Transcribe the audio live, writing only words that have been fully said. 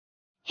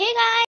Hey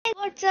guys,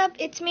 what's up?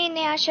 It's me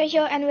Nyasha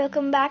here and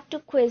welcome back to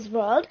Quiz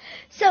World.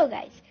 So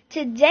guys,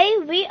 today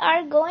we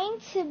are going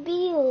to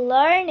be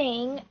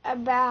learning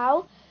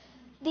about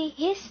the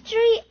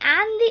history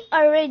and the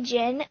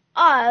origin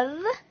of,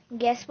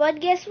 guess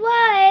what? You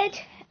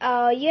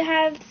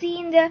have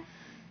seen the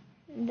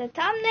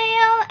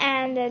thumbnail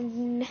and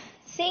the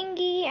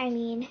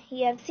thingy.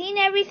 You have seen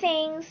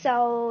everything,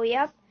 so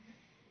yep.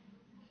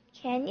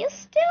 Can you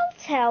still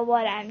tell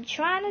what I'm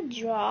trying to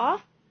draw?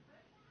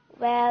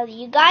 Well,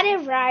 you got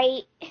it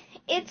right.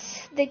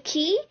 It's the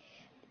key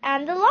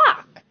and the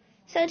lock.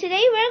 So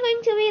today we're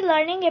going to be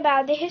learning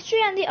about the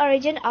history and the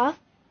origin of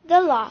the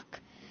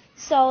lock.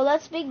 So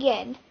let's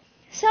begin.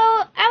 So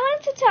I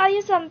wanted to tell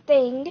you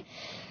something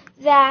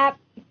that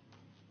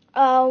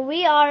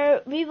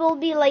we will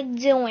be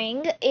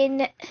doing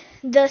in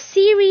the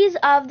series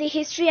of the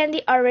history and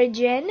the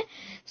origin.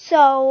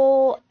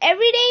 So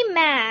everyday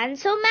man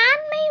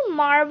may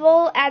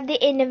marvel at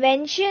the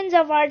inventions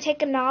of our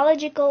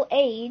technological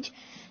age,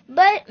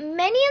 but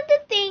many of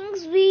the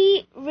things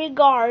we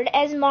regard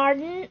as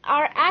modern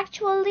are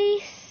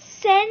actually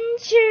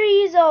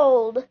centuries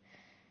old.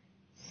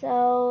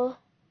 So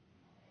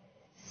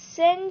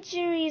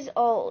centuries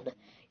old.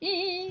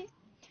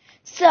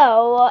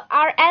 So,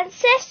 our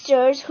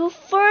ancestors who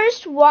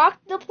first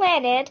walked the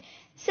planet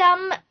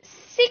some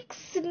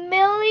 6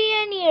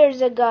 million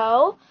years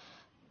ago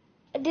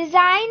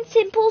designed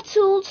simple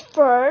tools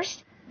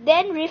first,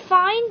 then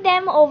refined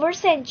them over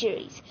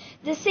centuries.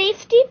 The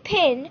safety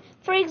pin,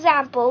 for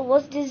example,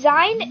 was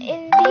designed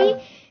in the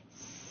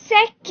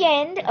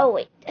second,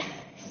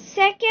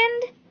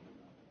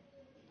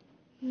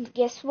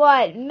 guess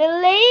what?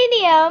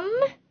 Millennium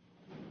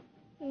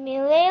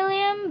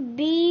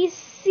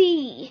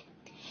BC.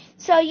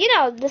 So,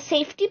 the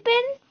safety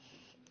pin,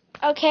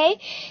 okay?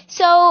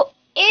 So,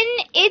 in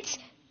its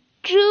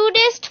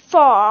crudest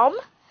form,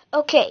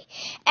 okay,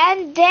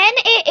 and then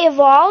it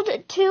evolved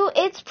to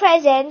its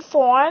present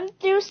form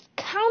through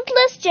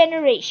countless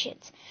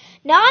generations.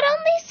 Not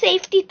only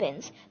safety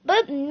pins,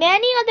 but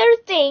many other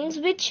things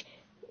which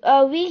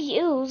we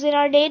use in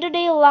our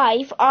day-to-day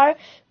life are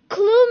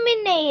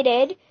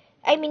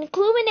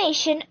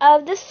culmination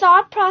of the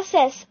thought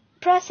process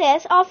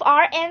of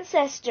our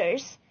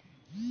ancestors.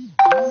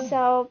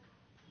 So,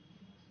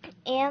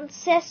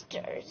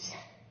 ancestors.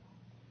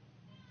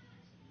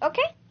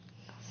 Okay?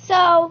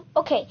 So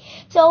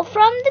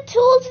from the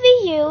tools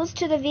we use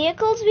to the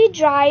vehicles we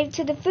drive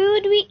to the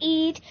food we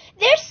eat,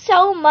 there's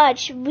so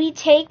much we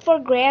take for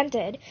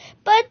granted.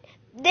 But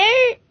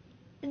there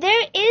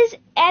is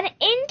an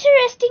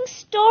interesting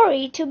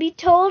story to be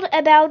told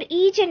about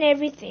each and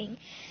everything.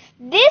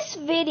 This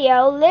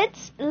video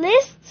lists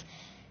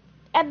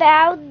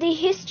about the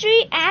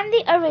history and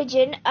the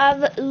origin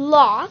of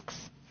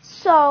locks.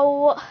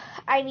 So,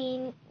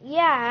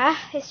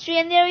 history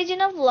and the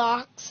origin of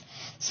locks.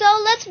 So,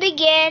 let's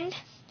begin.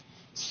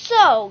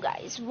 So,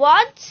 guys, do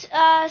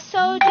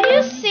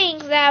you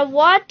think that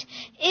what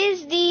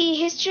is the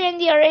history and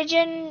the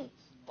origin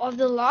of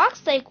the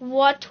locks?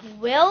 What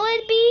will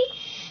it be?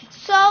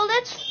 So,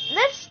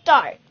 let's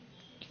start.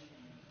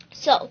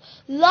 So,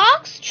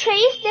 locks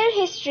trace their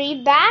history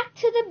back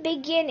to the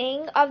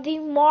beginning of the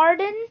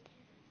modern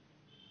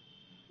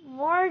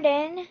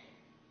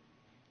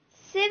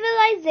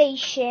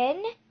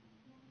civilization.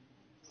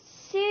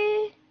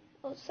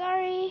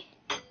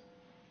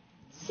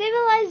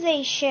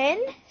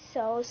 Civilization.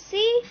 So,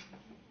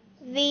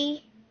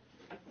 civilization.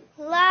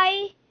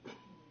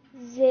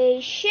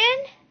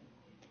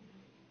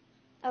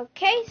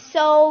 Okay,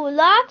 so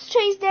locks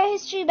trace their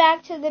history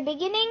back to the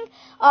beginning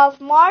of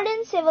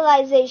modern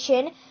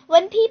civilization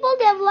when people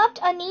developed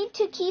a need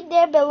to keep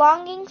their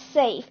belongings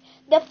safe.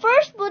 The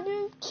first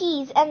wooden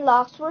keys and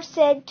locks were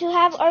said to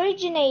have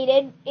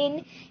originated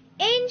in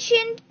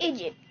ancient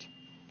Egypt.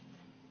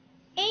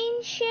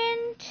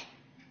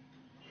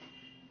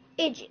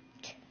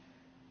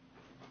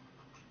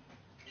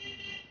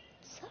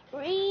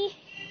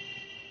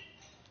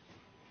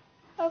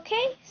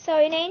 Okay, so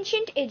in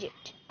ancient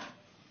Egypt.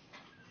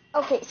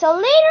 Okay, so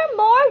later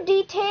more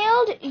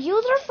detailed,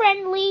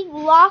 user-friendly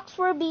locks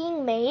were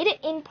being made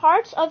in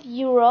parts of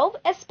Europe,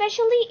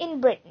 especially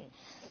in Britain.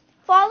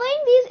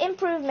 Following these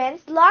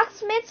improvements,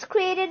 locksmiths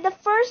created the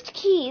first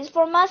keys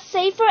for much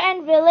safer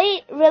and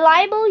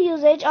reliable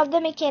usage of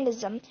the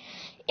mechanism.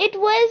 It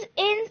was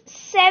in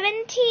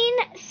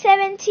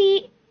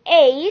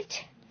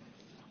 1778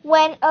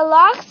 when a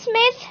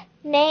locksmith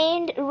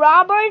named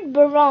Robert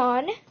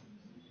Barron.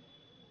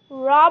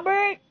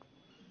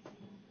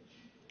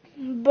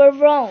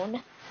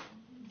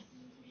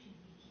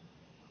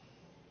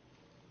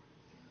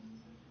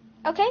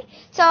 Okay,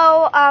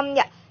 so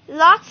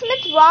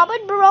locksmith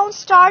Robert Barron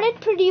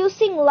started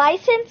producing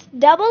licensed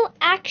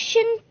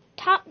double-action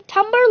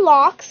tumber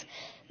locks.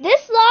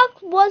 This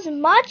lock was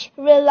much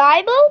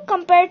reliable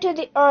compared to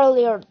the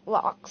earlier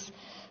locks.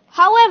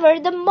 However,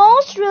 the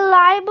most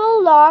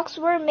reliable locks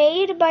were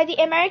made by the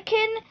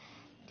American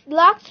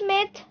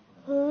locksmith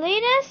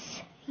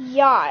Linus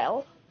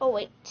Yale.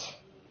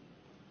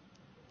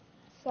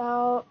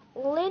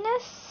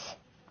 Linus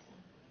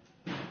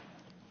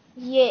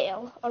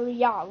Yale or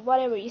Yale,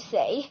 whatever you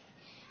say.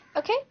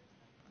 Okay.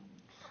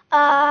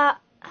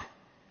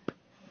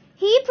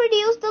 He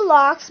produced the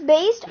locks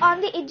based on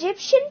the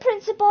Egyptian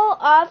principle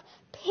of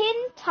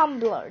pin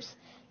tumblers.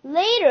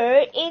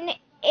 Later, in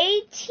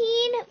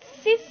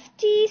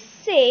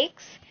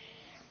 1856,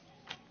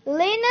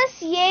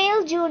 Linus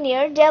Yale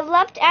Jr.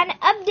 developed an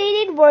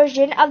updated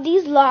version of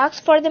these locks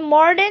for the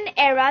modern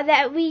era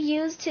that we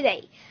use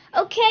today.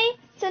 Okay,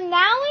 so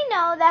now we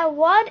know that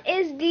what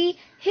is the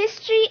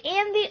history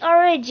and the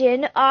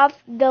origin of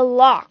the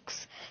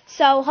locks.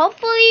 So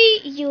hopefully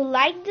you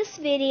liked this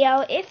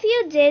video. If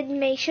you did,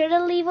 make sure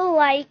to leave a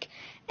like,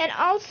 and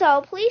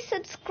also please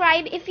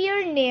subscribe if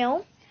you're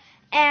new,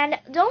 and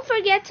don't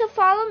forget to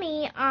follow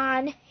me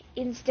on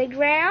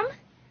Instagram.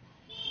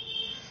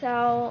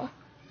 So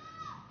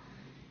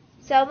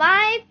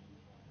my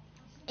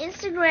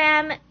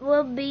Instagram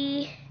will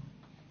be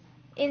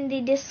in the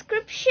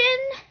description.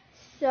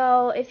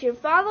 So if you're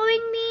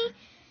following me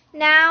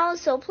now,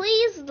 so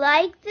please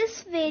like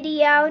this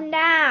video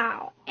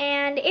now.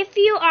 And if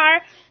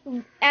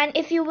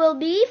you will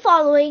be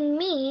following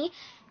me,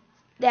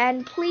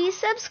 then please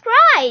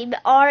subscribe.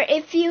 Or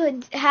if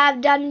you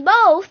have done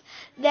both,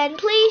 then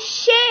please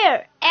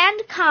share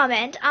and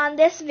comment on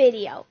this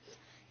video.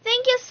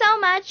 Thank you so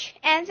much,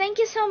 and thank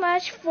you so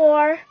much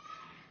for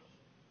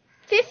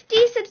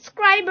 50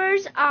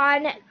 subscribers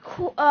on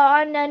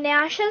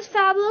Nasha's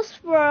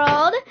Fabulous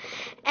World,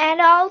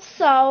 and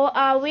also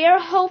we are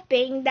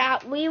hoping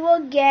that we will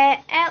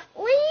get at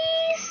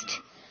least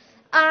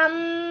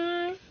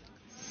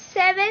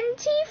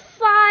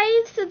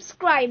 75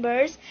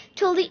 subscribers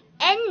till the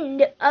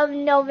end of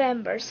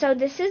November. So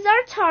this is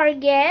our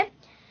target.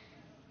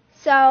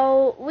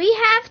 So we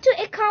have to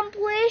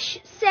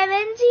accomplish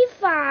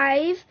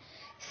 75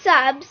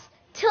 subs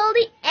till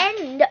the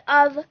end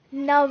of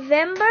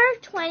November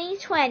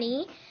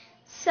 2020.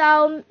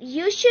 So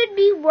you should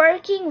be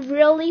working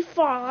really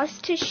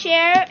fast to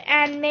share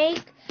and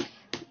make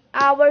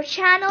our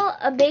channel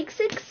a big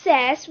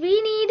success.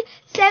 We need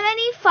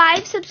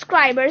 75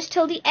 subscribers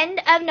till the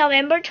end of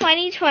November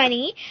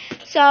 2020.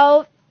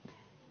 So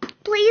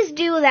please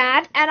do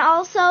that, and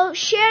also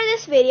share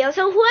this video.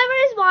 So whoever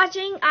is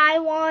watching, I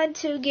want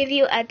to give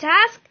you a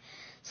task.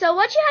 So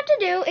what you have to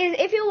do is,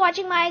 if you're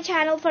watching my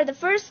channel for the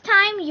first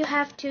time, you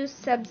have to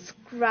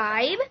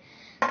subscribe.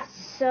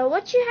 So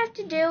what you have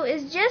to do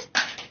is just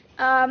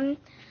go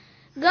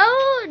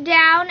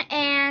down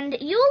and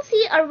you'll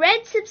see a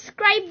red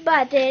subscribe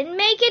button.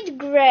 Make it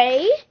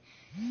gray.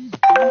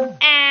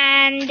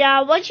 And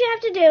what you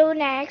have to do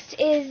next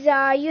is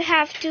you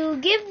have to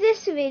give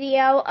this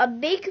video a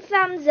big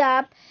thumbs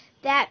up.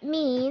 That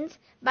means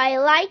by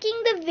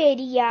liking the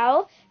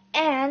video.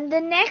 And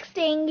the next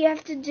thing you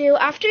have to do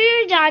after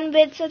you're done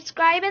with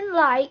subscribe and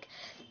like,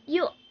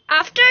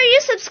 after you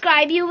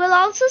subscribe, you will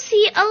also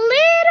see a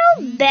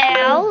little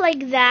bell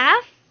like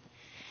that,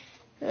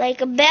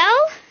 like a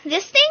bell,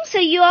 this thing. So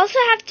you also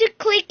have to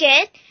click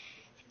it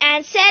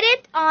and set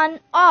it on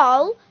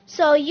all,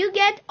 so you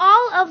get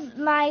all of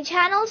my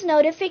channel's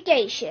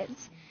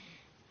notifications.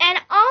 And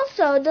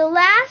also the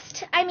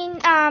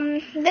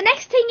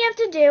next thing you have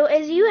to do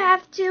is you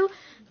have to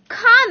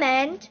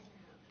comment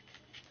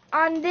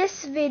on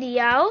this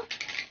video.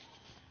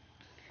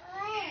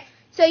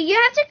 So you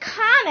have to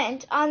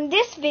comment on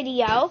this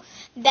video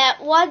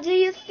that what do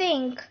you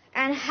think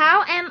and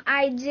how am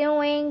I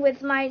doing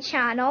with my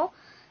channel.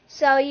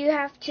 So you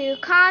have to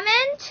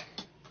comment.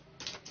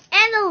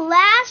 And the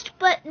last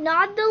but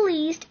not the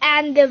least,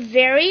 and the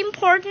very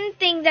important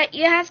thing that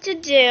you have to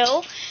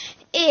do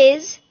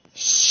is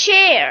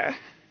share.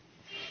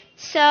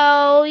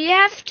 So you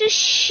have to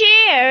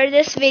share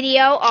this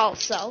video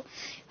also.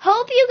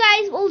 Hope you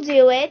guys will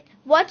do it.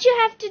 What you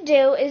have to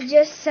do is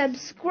just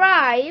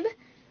subscribe.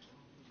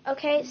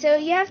 Okay, so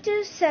you have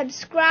to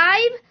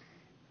subscribe,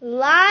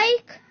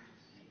 like,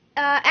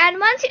 and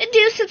once you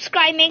do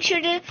subscribe, make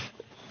sure to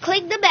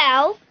click the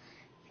bell,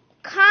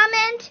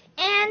 comment,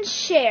 and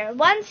share.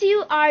 Once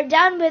you are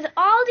done with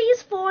all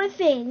these 4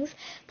 things,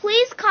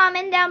 please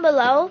comment down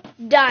below,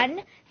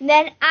 done.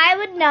 Then I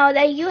would know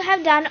that you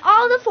have done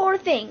all the 4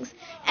 things.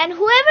 And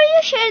whoever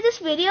you share this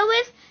video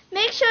with,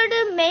 make sure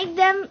to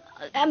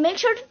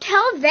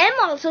tell them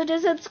also to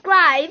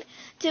subscribe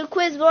to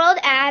Quiz World.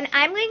 And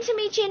I'm going to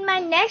meet you in my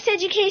next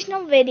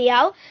educational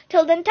video.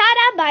 Till then,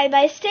 tada, bye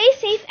bye, stay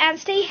safe and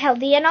stay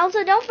healthy. And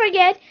also don't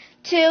forget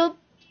to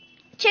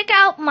check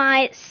out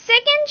my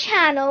second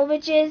channel,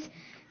 which is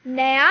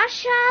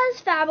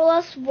Nyasha's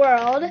Fabulous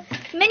World.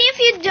 Many of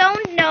you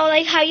don't know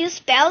how you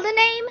spell the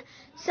name,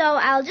 so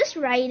I'll just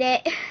write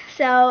it.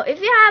 So if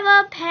you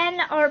have a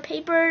pen or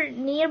paper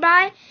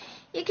nearby,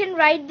 you can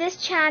write this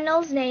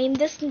channel's name.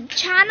 This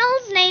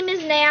channel's name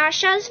is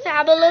Nyasha's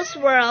Fabulous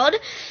World,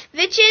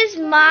 which is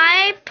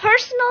my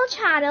personal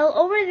channel.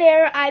 Over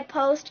there I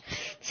post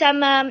some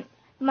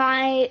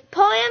my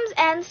poems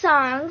and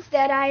songs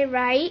that I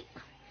write.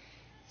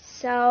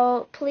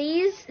 So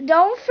please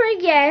don't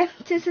forget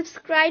to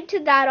subscribe to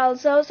that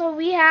also. So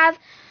we have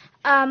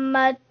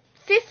 50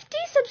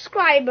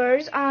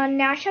 subscribers on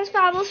Nyasha's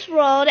Fabulous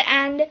World,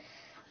 and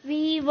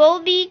we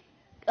will be,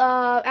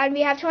 and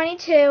we have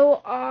 22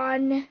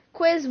 on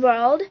Quiz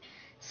World.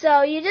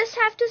 So you just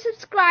have to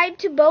subscribe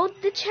to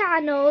both the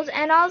channels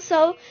and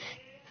also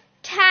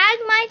tag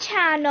my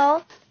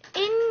channel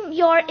in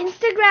your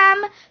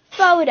Instagram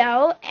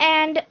photo,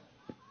 and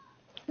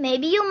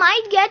maybe you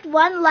might get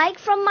 1 like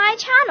from my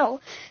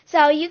channel.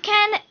 So you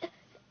can,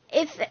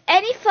 if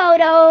any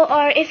photo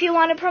or if you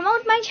want to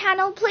promote my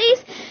channel,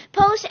 please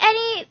post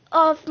any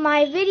of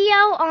my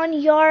video on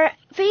your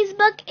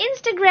Facebook,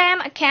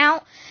 Instagram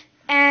account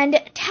and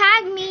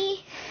tag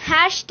me,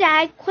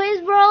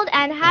 #QuizWorld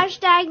and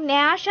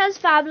 #Neasha's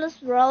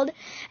Fabulous World,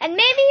 and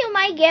maybe you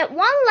might get 1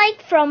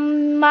 like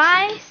from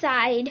my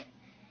side.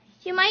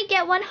 You might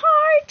get 1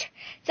 heart.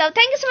 So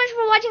thank you so much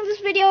for watching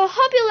this video.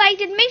 Hope you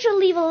liked it. Make sure to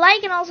leave a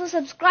like and also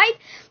subscribe.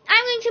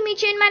 I'm going to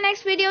meet you in my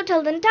next video.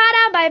 Till then,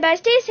 tada, bye bye,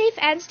 stay safe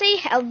and stay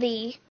healthy.